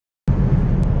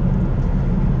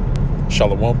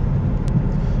Shalom.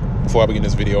 Before I begin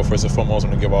this video, first and foremost,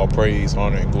 I'm going to give all praise,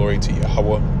 honor, and glory to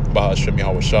Yahweh, Bahashem,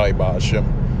 Yahweh Shai, Bahashem,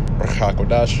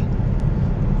 Rachakodash.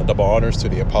 Double honors to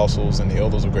the apostles and the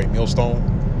elders of Great Millstone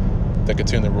that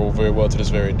continue to rule very well to this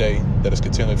very day, that is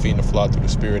continually feeding the flock through the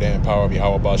spirit and power of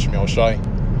Yahweh, Bahashem, Yahweh Shai.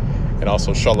 And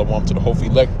also Shalom to the hopeful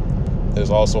elect that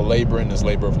is also laboring, this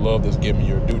labor of love that's giving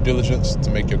your due diligence to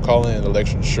make your calling and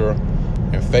election sure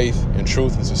in faith, in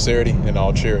truth, and sincerity, and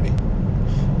all charity.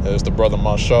 That is the brother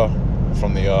Masha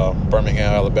from the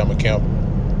Birmingham, Alabama camp.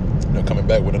 Coming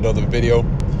back with another video.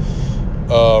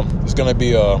 It's going to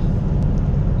be a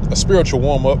spiritual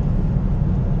warm-up,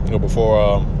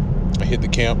 before I hit the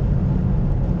camp.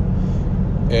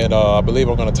 And I believe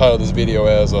I'm going to title this video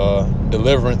as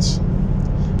Deliverance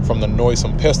from the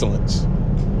Noisome Pestilence.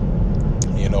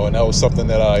 And that was something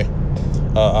that I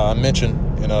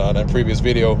mentioned in a previous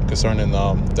video concerning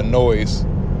the noise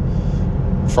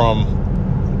from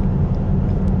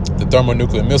the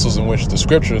thermonuclear missiles, in which the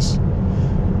scriptures,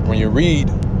 when you read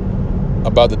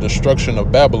about the destruction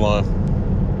of Babylon,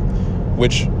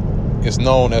 which is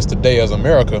known as today as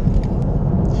America,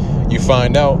 you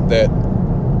find out that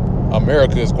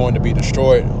America is going to be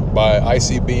destroyed by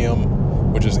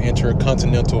ICBM, which is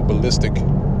intercontinental ballistic,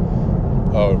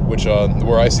 which the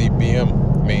word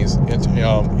ICBM means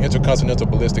intercontinental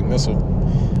ballistic missile.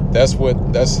 That's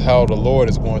how the Lord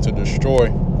is going to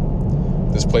destroy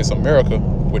this place, America,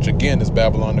 which again is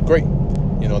Babylon the Great.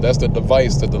 That's the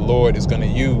device that the Lord is going to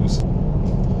use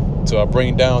to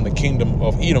bring down the kingdom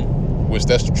of Edom, which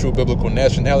that's the true biblical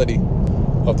nationality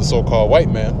of the so-called white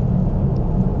man,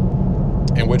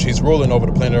 in which he's ruling over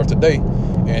the planet Earth today,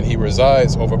 and he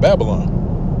resides over Babylon.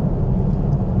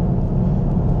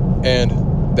 And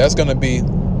that's going to be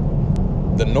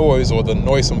the noise, or the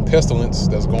noisome pestilence,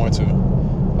 that's going to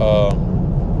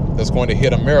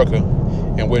hit America,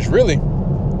 in which really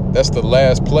that's the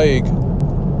last plague,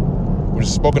 which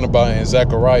is spoken about in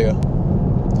Zechariah,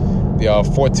 the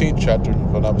 14th chapter, if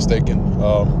I'm not mistaken.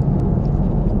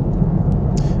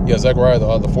 Zechariah,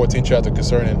 the 14th chapter,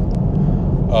 concerning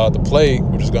the plague,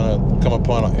 which is going to come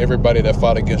upon everybody that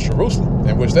fought against Jerusalem,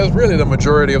 and which that's really the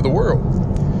majority of the world,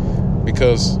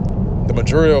 because the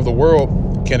majority of the world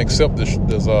can't accept this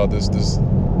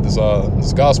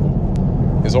gospel.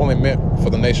 It's only meant for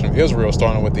the nation of Israel,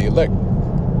 starting with the elect.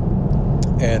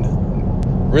 And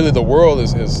really the world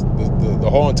is the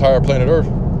whole entire planet Earth,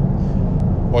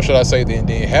 or should I say the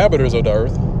inhabitants of the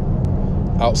earth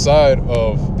outside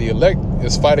of the elect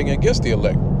is fighting against the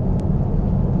elect.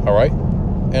 All right?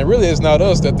 And really it's not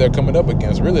us that they're coming up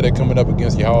against. Really they're coming up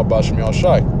against Yahweh Bashem Yahweh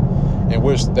Shai, in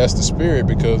which that's the spirit,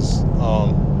 because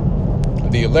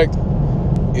the elect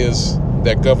is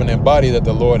that governing body that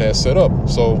the Lord has set up.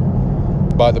 So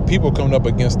by the people coming up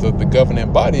against the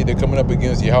governing body, they're coming up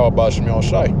against Yahweh Bashem Yahweh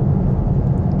Shai.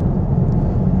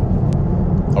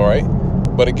 All right?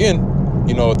 But again,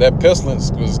 that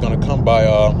pestilence was going to come by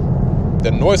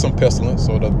the noisome pestilence,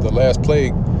 or the last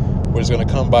plague, which is going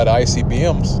to come by the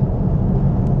ICBMs.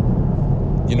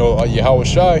 Yahweh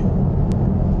Shai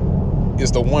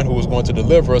is the one who is going to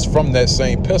deliver us from that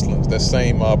same pestilence, that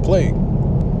same plague.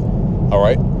 All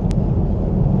right?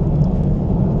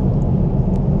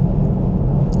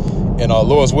 And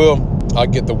Lord's will, I'll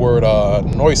get the word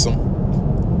noisome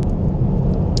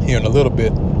here in a little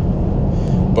bit.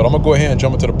 But I'm going to go ahead and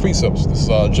jump into the precepts. This is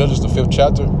Judges, the 5th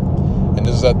chapter, and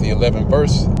this is at the 11th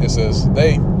verse. It says,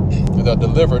 they are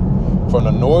delivered from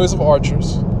the noise of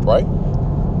archers, right?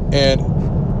 And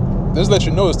this lets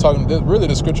you know it's talking, really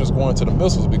the scripture is going to the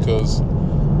missiles, because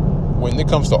when it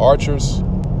comes to archers,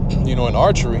 in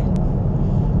archery,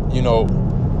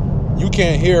 you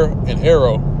can't hear an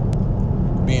arrow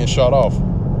being shot off.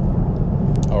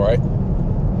 All right?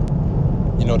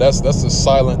 That's a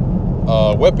silent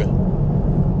weapon.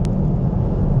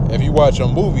 If you watch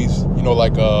movies,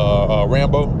 like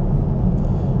Rambo,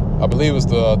 I believe it's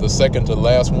the second to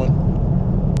last one,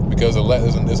 because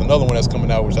there's another one that's coming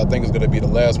out, which I think is going to be the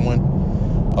last one.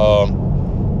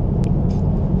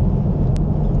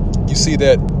 You see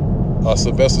that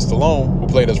Sylvester Stallone, who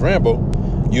played as Rambo,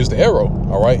 used the arrow,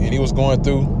 all right, and he was going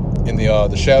through in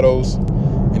the shadows,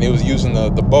 and he was using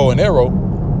the bow and arrow,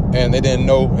 and they didn't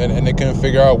know, and they couldn't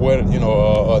figure out what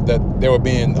that they were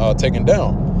being taken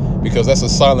down, because that's a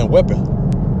silent weapon.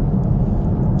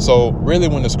 So really,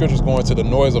 when the scripture's going to the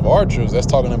noise of archers, that's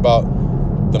talking about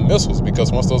the missiles,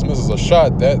 because once those missiles are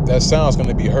shot, that sound's going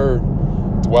to be heard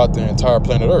throughout the entire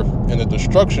planet Earth, and the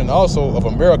destruction also of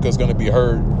America is going to be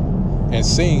heard and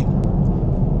seen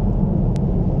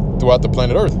throughout the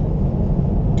planet Earth.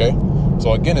 Okay,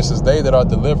 so again, it says they that are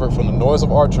delivered from the noise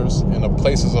of archers in the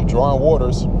places of drawing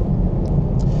waters,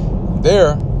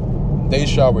 there they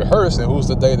shall rehearse. And who's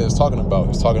the they that it's talking about?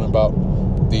 It's talking about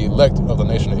the elect of the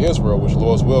nation of Israel, which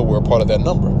Lord's will, we're a part of that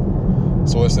number.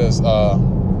 So it says, shall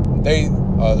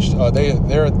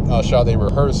they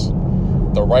rehearse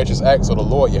the righteous acts of the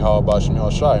Lord, Yahweh Ba'Shem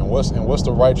Yahushai. And what's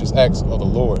the righteous acts of the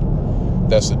Lord?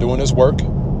 That's doing his work,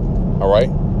 all right?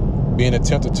 Being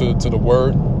attentive to the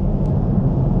word.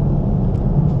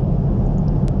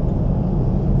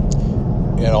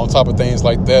 And on top of things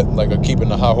like that, like keeping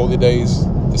the high holy days,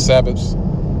 the Sabbaths,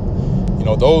 you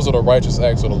know, those are the righteous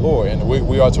acts of the Lord. And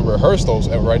we are to rehearse those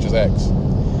righteous acts.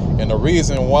 And the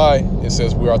reason why it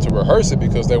says we are to rehearse it,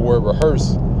 because that word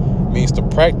rehearse means to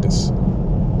practice.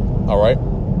 All right?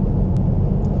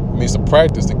 It means to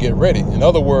practice, to get ready. In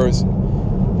other words,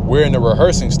 we're in the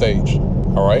rehearsing stage.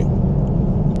 All right?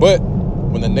 But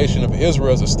when the nation of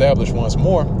Israel is established once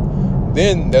more,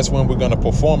 then that's when we're going to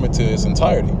perform it to its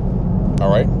entirety. All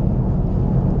right?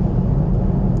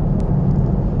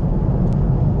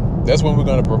 That's when we're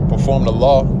going to perform the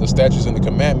law, the statutes, and the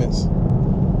commandments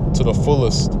to the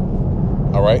fullest.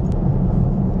 All right?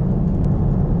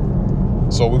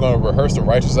 So we're going to rehearse the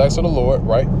righteous acts of the Lord,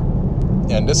 right?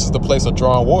 And this is the place of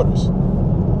drawing waters.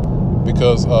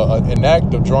 Because an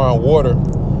act of drawing water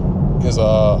is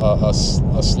a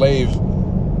slave,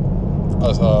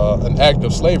 an act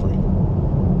of slavery.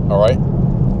 All right?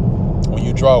 When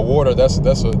you draw water, that's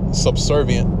a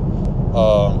subservient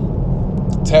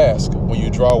task. When you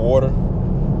draw water,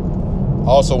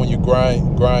 also when you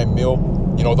grind meal,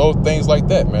 you know, those things like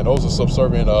that, man, those are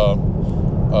subservient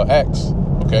acts.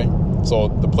 Okay, so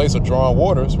the place of drawing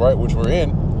waters, right, which we're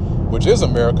in, which is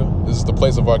America, this is the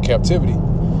place of our captivity.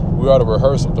 We are to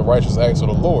rehearse the righteous acts of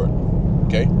the Lord.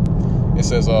 Okay, it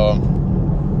says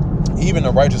even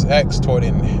the righteous acts toward the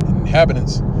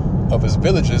inhabitants of his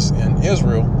villages in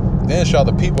Israel. Then shall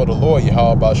the people of the Lord,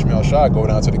 Yahweh Ba'Shem Yahushai, go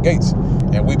down to the gates.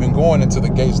 And we've been going into the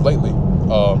gates lately.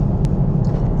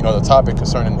 You know, the topic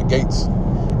concerning the gates.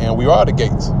 And we are the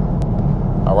gates.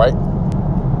 All right?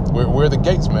 We're the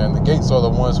gates, man. The gates are the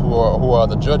ones who are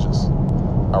the judges.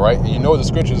 All right? And you know what the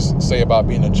scriptures say about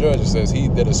being a judge. It says, he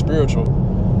that is spiritual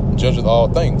judgeth all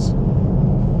things.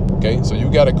 Okay? So you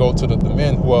got to go to the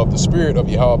men who are of the spirit of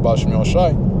Yahweh Ba'Shem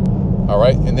Yahushai. All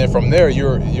right, and then from there,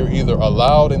 you're either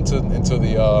allowed into the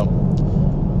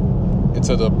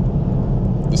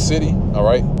city. All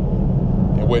right,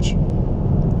 in which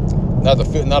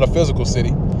not a physical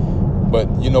city, but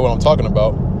you know what I'm talking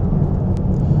about.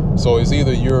 So it's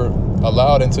either you're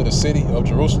allowed into the city of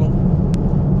Jerusalem,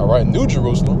 all right, New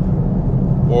Jerusalem,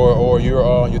 or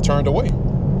you're turned away.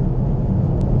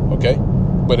 Okay,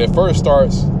 but it first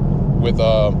starts with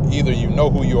either you know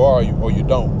who you are or you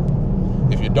don't.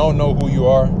 If you don't know who you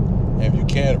are, and if you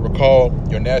can't recall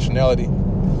your nationality,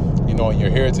 you know, and your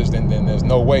heritage, then there's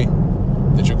no way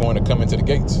that you're going to come into the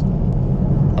gates.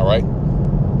 All right?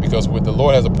 Because the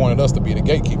Lord has appointed us to be the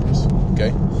gatekeepers.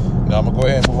 Okay? Now I'm going to go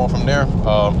ahead and move on from there.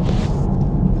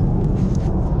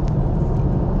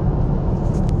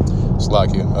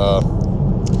 Slack here.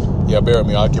 Yeah, bear with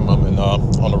me. I'm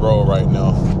on the road right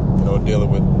now, you know, dealing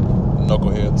with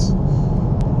knuckleheads.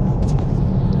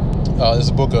 This is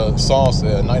a book of Psalms,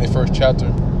 91st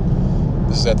chapter.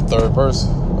 This is at the 3rd verse.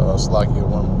 Slack here,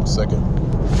 one second.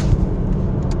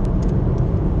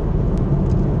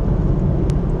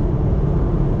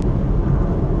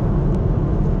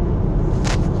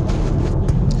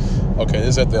 Okay, this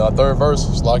is at the 3rd verse.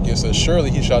 Slack here says,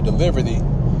 surely he shall deliver thee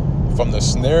from the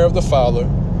snare of the fowler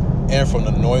and from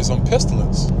the noisome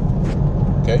pestilence.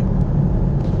 Okay?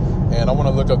 And I want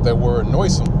to look up that word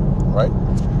noisome, right?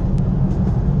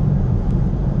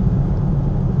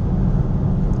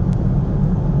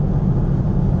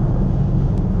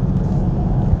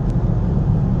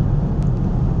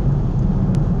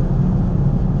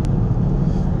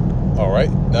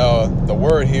 Now, the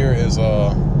word here is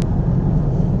Hawa,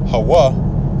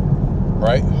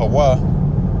 right? Hawa.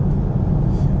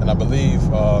 And I believe,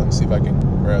 let's see if I can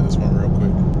grab this one real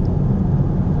quick.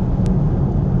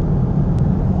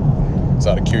 It's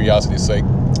out of curiosity's sake.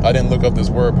 I didn't look up this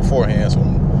word beforehand, so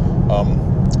I'm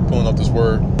pulling up this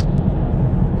word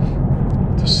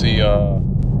to see how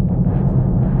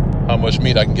much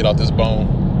meat I can get out this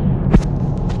bone.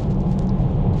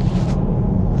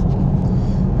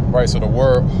 Right, so the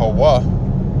word Hawa,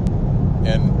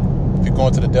 and if you go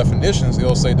into the definitions,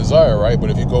 it'll say desire, right?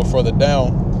 But if you go further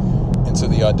down into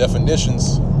the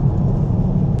definitions,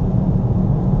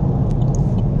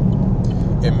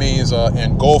 it means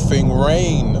engulfing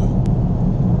rain.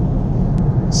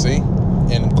 See?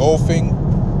 Engulfing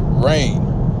rain.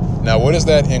 Now, what is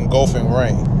that engulfing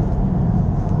rain?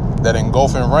 That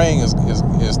engulfing rain is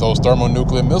those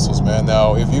thermonuclear missiles, man.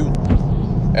 Now, if you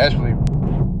actually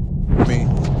Let me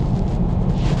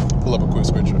pull up a quick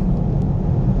scripture.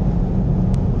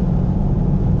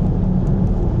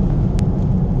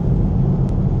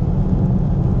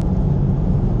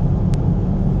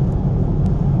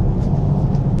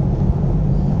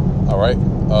 All right.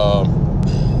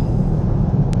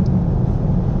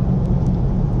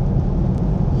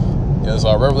 Yes,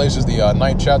 Revelations, the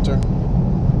 9th chapter,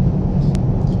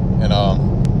 and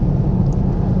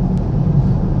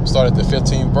start at the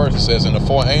 15th verse. It says, "And the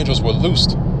four angels were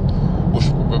loosed, which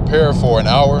were prepared for an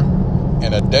hour,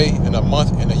 and a day, and a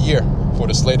month, and a year, for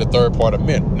to slay the third part of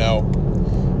men." Now,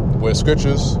 with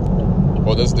scriptures,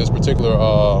 or this particular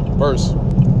verse,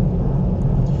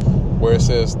 where it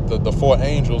says the four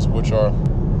angels which are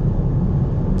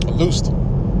loosed,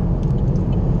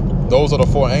 those are the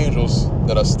four angels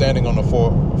that are standing on the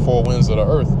four winds of the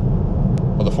earth,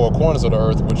 or the four corners of the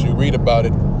earth, which you read about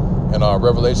it in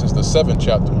Revelations, the 7th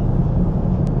chapter.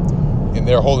 And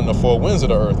they're holding the four winds of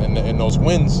the earth, and those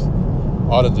winds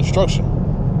are the destruction.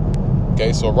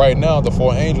 Okay, so right now the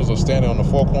four angels are standing on the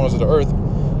four corners of the earth,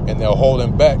 and they're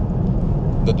holding back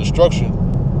the destruction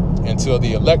until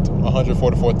the elect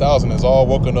 144,000 is all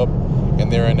woken up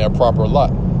and they're in their proper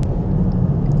lot.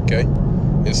 Okay,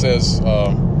 it says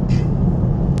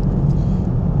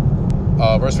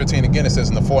verse 15 again, it says,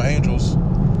 "And the four angels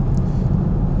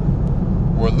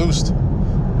were loosed,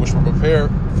 which were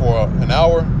prepared for an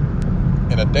hour,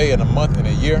 and a day, and a month, and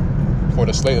a year, for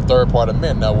to slay the third part of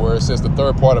men." Now, where it says the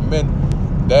third part of men,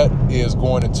 that is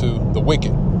going into the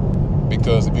wicked,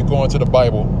 because if you go into the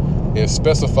Bible, it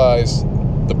specifies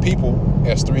the people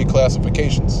as three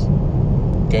classifications.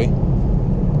 Okay,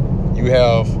 you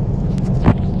have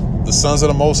the sons of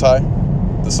the Most High,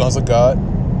 the sons of God,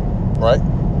 right?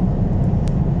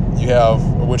 You have,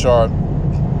 which are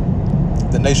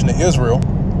the nation of Israel.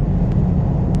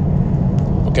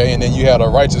 Okay, and then you had a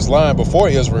righteous line before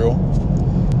Israel,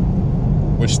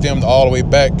 which stemmed all the way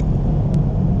back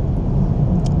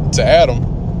to Adam,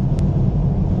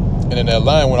 and then that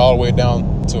line went all the way down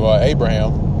to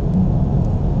Abraham,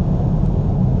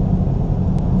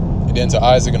 and then to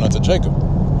Isaac and unto Jacob.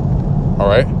 All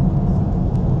right.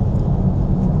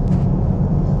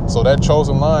 So that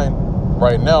chosen line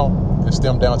right now is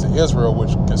stemmed down to Israel,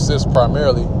 which consists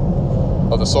primarily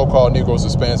of the so-called Negroes,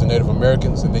 Hispanics, and Native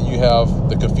Americans, and then you have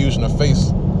the confusion of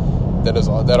faith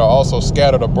that are also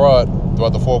scattered abroad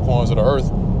throughout the four corners of the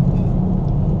earth,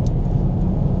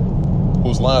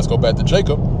 whose lines go back to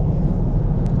Jacob.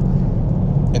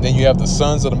 And then you have the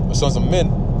sons of men,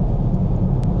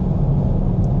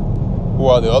 who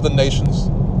are the other nations,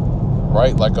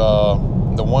 right? Like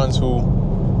the ones who,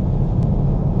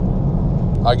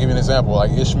 I'll give you an example,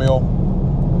 like Ishmael.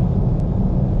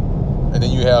 And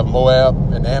then you have Moab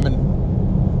and Ammon.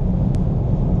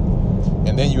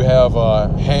 And then you have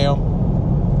Ham,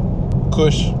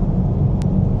 Cush.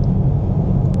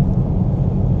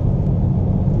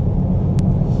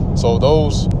 So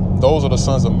those are the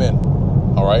sons of men.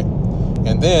 All right.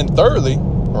 And then thirdly,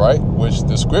 right, which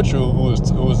the scripture who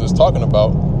is this talking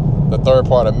about, the third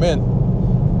part of men,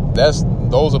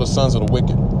 those are the sons of the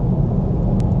wicked.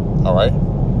 All right.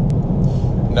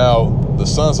 Now, the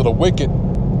sons of the wicked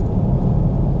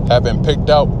have been picked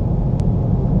out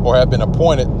or have been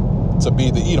appointed to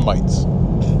be the Edomites,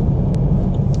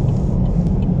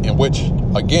 in which,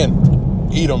 again,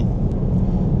 Edom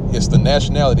is the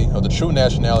nationality, or the true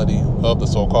nationality, of the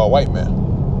so-called white man.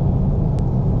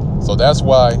 So that's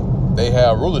why they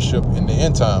have rulership in the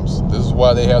end times. This is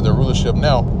why they have their rulership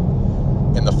now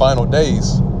in the final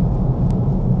days,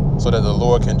 so that the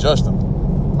Lord can judge them.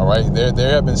 All right,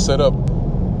 they have been set up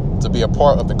to be a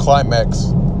part of the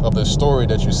climax of the story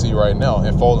that you see right now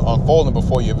unfolding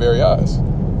before your very eyes.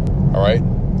 All right,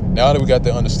 now that we got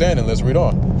the understanding, let's read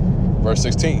on. Verse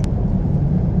 16.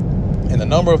 "And the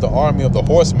number of the army of the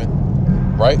horsemen,"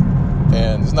 right?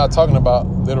 And it's not talking about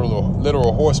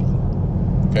literal horsemen.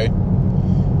 Okay,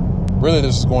 really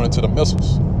this is going into the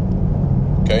missiles.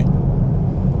 Okay,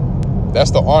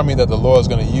 that's the army that the Lord is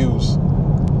going to use,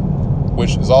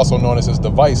 which is also known as his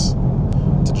device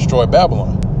to destroy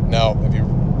Babylon. Now,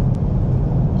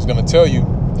 it's going to tell you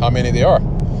how many they are.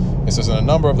 It says, "And the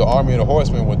number of the army of the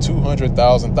horsemen were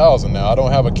 200,000. Now, I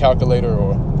don't have a calculator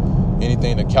or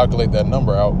anything to calculate that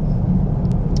number out,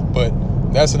 but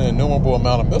that's an innumerable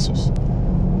amount of missiles.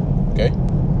 Okay,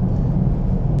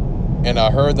 and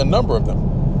I heard the number of them."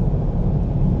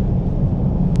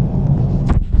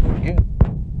 Again,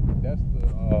 that's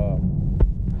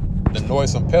the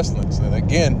noisome pestilence. And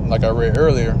again, like I read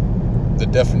earlier, the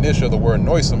definition of the word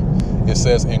noisome, it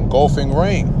says engulfing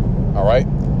rain. All right,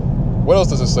 what else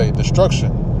does it say?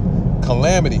 Destruction,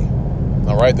 calamity.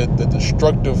 All right, the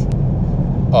destructive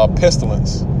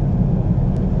pestilence.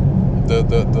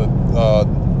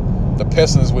 The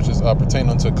pestilence which is pertaining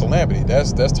unto calamity.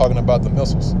 That's talking about the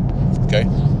missiles. Okay.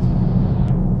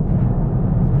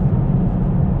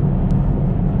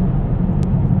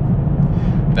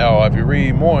 Now, if you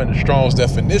read more in the Strong's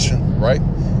definition, right,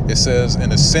 it says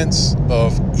in a sense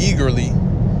of eagerly.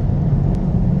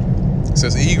 It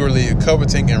says eagerly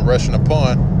coveting and rushing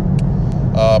upon,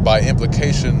 by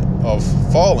implication of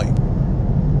falling.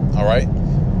 All right.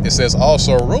 It says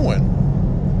also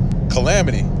ruin,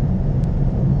 calamity.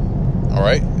 All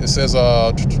right. It says,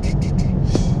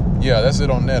 yeah, that's it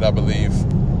on that, I believe.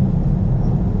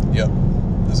 Yep,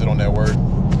 that's it on that word.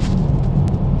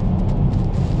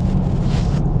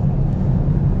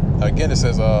 Again, it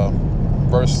says,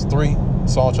 verse 3,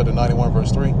 Psalm chapter 91,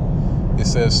 verse 3. It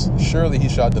says, surely he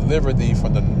shall deliver thee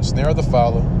from the snare of the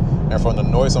fowler and from the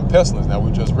noisome pestilence. Now,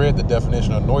 we just read the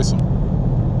definition of noisome.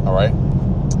 All right.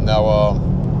 Now,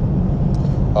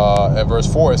 at verse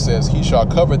 4, it says, he shall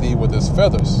cover thee with his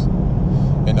feathers,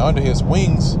 and under his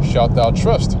wings shalt thou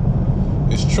trust.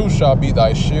 His truth shall be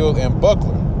thy shield and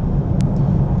buckler.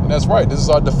 And that's right. This is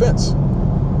our defense.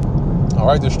 All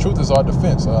right. This truth is our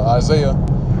defense. Isaiah,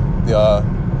 the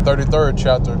 33rd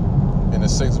chapter, in the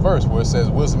 6th verse, where it says,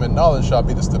 wisdom and knowledge shall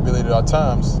be the stability of our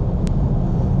times,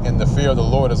 and the fear of the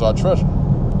Lord is our treasure.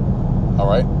 All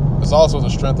right. It's also the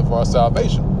strength of our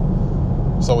salvation.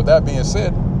 So with that being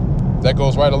said, that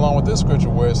goes right along with this scripture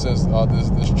where it says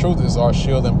this truth is our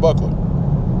shield and buckler.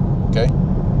 Okay.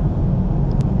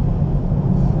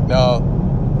 Now,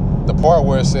 the part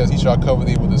where it says he shall cover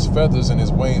thee with his feathers and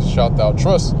his wings shalt thou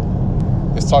trust,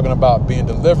 it's talking about being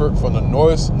delivered from the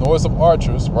noise of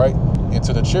archers, right,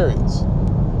 into the chariots.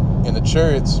 In the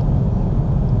chariots,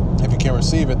 if you can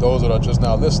receive it, those that are just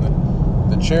now listening,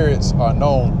 the chariots are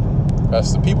known,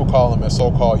 as the people call them, as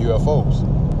so-called UFOs.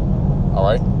 All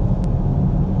right.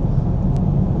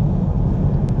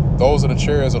 Those are the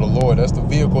chariots of the Lord. That's the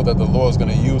vehicle that the Lord is going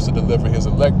to use to deliver his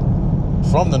elect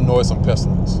from the noisome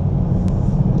pestilence.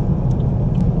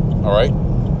 All right.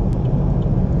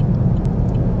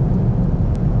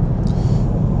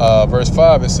 Verse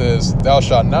 5, it says, thou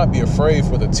shalt not be afraid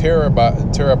for the terror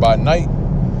by night,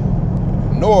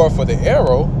 nor for the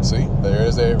arrow. See, there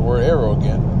is that word arrow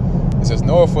again. It says,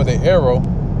 nor for the arrow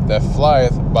that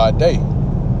flieth by day,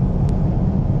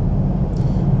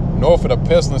 nor for the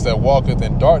pestilence that walketh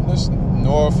in darkness,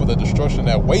 nor for the destruction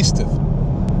that wasteth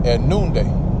at noonday.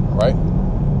 Right?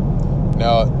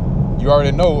 Now, you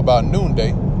already know about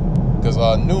noonday, because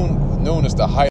noon is the height